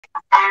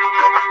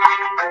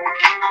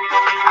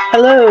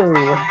Hello.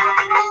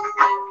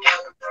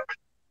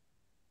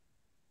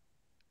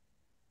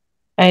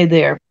 Hey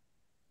there.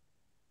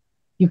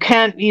 You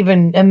can't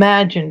even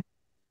imagine.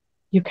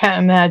 You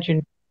can't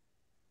imagine.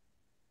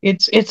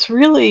 It's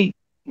really,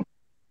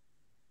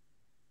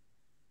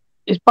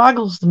 it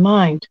boggles the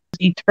mind.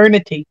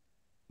 Eternity,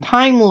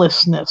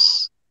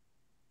 timelessness,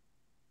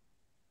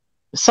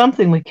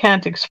 something we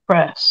can't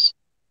express.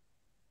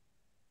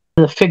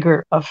 The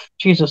figure of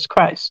Jesus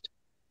Christ.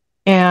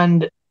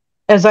 And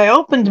as I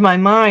opened my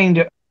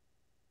mind,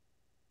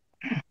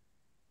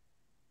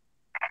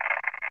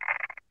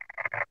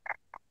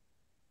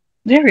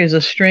 there is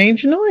a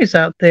strange noise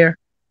out there.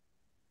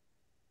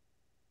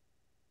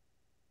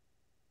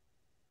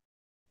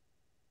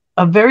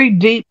 A very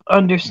deep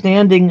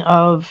understanding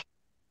of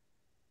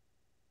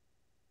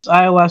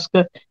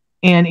ayahuasca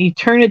and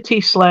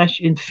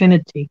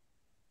eternity/infinity.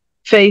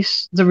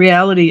 Face the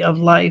reality of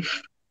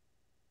life.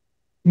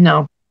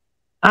 No,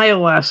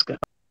 ayahuasca.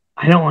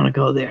 I don't want to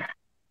go there.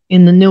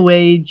 In the New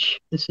Age,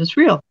 this is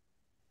real.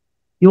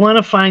 You want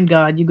to find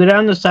God, you go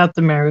down to South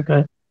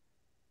America,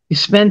 you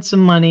spend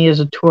some money as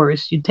a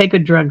tourist, you take a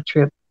drug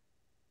trip,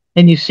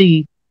 and you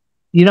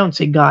don't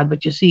see God,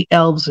 but you see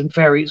elves and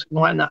fairies and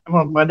whatnot,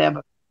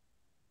 whatever.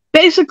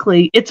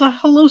 Basically, it's a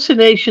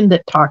hallucination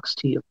that talks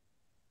to you.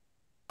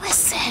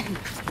 Listen,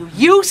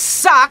 you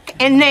suck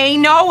and they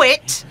know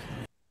it.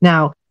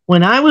 Now,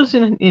 when I was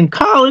in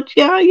college,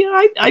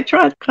 I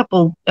tried a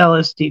couple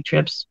LSD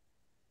trips.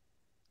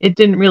 It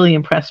didn't really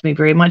impress me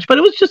very much, but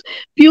it was just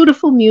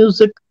beautiful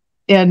music.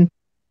 And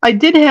I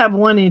did have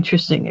one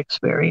interesting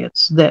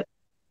experience that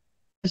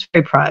is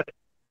very private.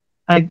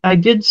 I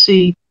did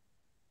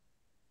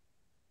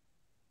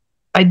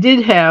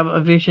have a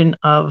vision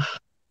of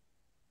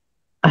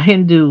a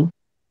Hindu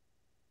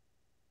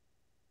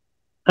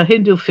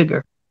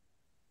figure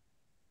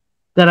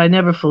that I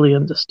never fully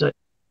understood.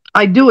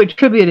 I do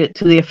attribute it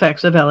to the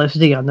effects of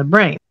LSD on the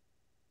brain,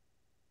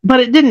 but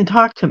it didn't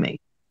talk to me.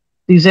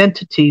 These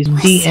entities,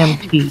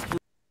 DMT,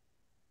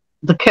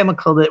 the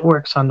chemical that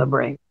works on the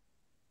brain.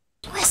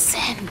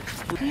 Listen,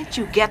 didn't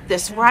you get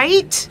this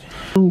right?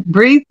 To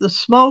breathe the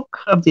smoke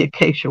of the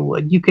acacia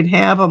wood, you can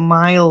have a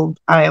mild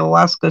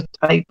ayahuasca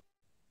type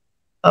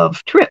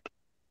of trip.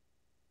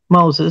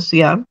 Moses,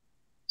 yeah.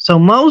 So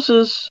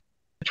Moses,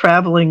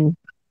 traveling,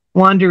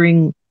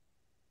 wandering,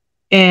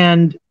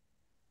 and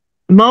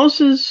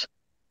Moses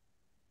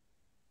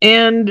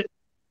and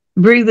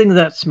breathing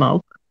that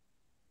smoke.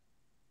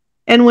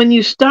 And when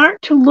you start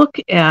to look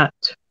at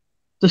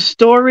the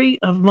story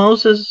of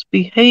Moses'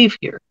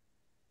 behavior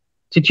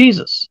to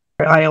Jesus,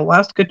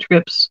 ayahuasca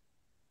trips,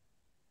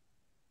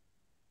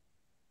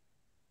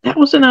 that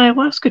was an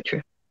ayahuasca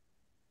trip.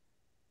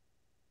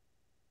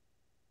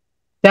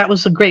 That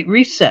was a great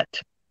reset.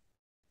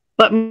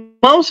 But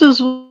Moses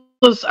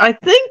was, I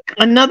think,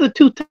 another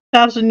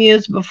 2,000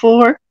 years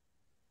before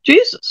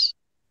Jesus.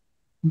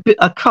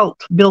 A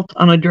cult built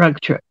on a drug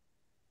trip.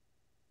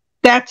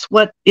 That's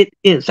what it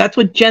is. That's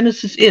what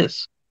Genesis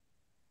is.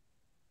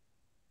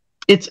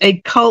 It's a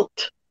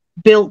cult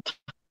built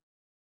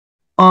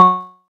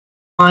on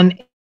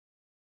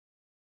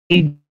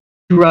a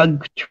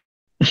drug trip.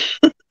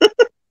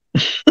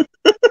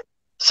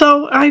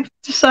 So I've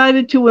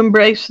decided to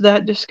embrace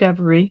that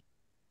discovery,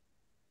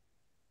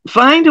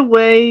 find a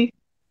way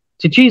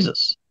to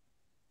Jesus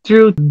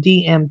through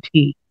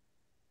DMT.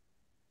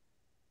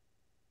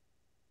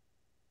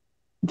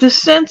 The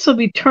sense of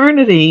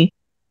eternity.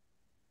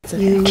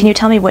 Can you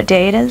tell me what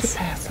day it is?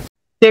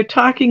 They're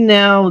talking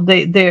now.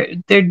 They're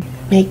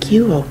make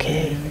you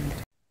okay.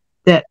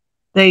 That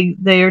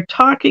they are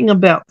talking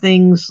about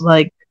things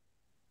like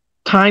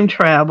time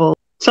travel,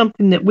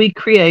 something that we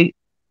create,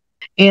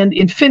 and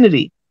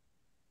infinity.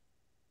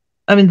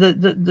 I mean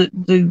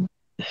the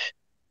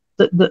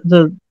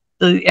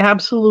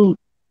absolute.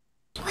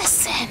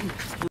 Listen.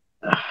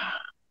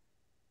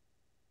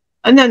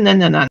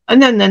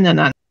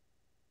 No.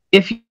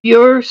 If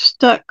you're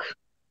stuck,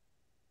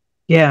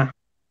 yeah,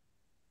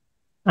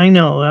 I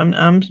know.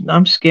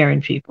 I'm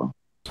scaring people.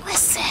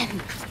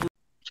 Listen.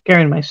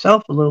 Scaring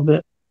myself a little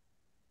bit.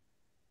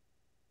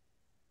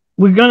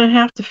 We're going to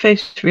have to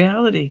face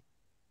reality.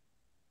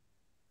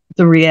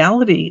 The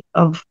reality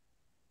of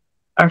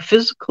our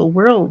physical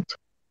world.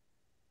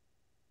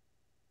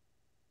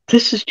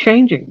 This is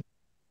changing.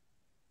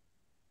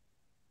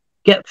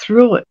 Get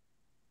through it.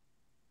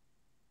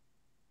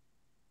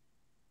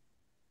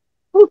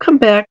 We'll come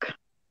back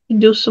and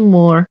do some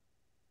more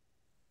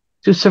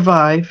to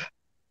survive.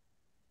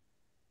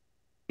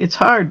 It's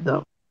hard,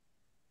 though.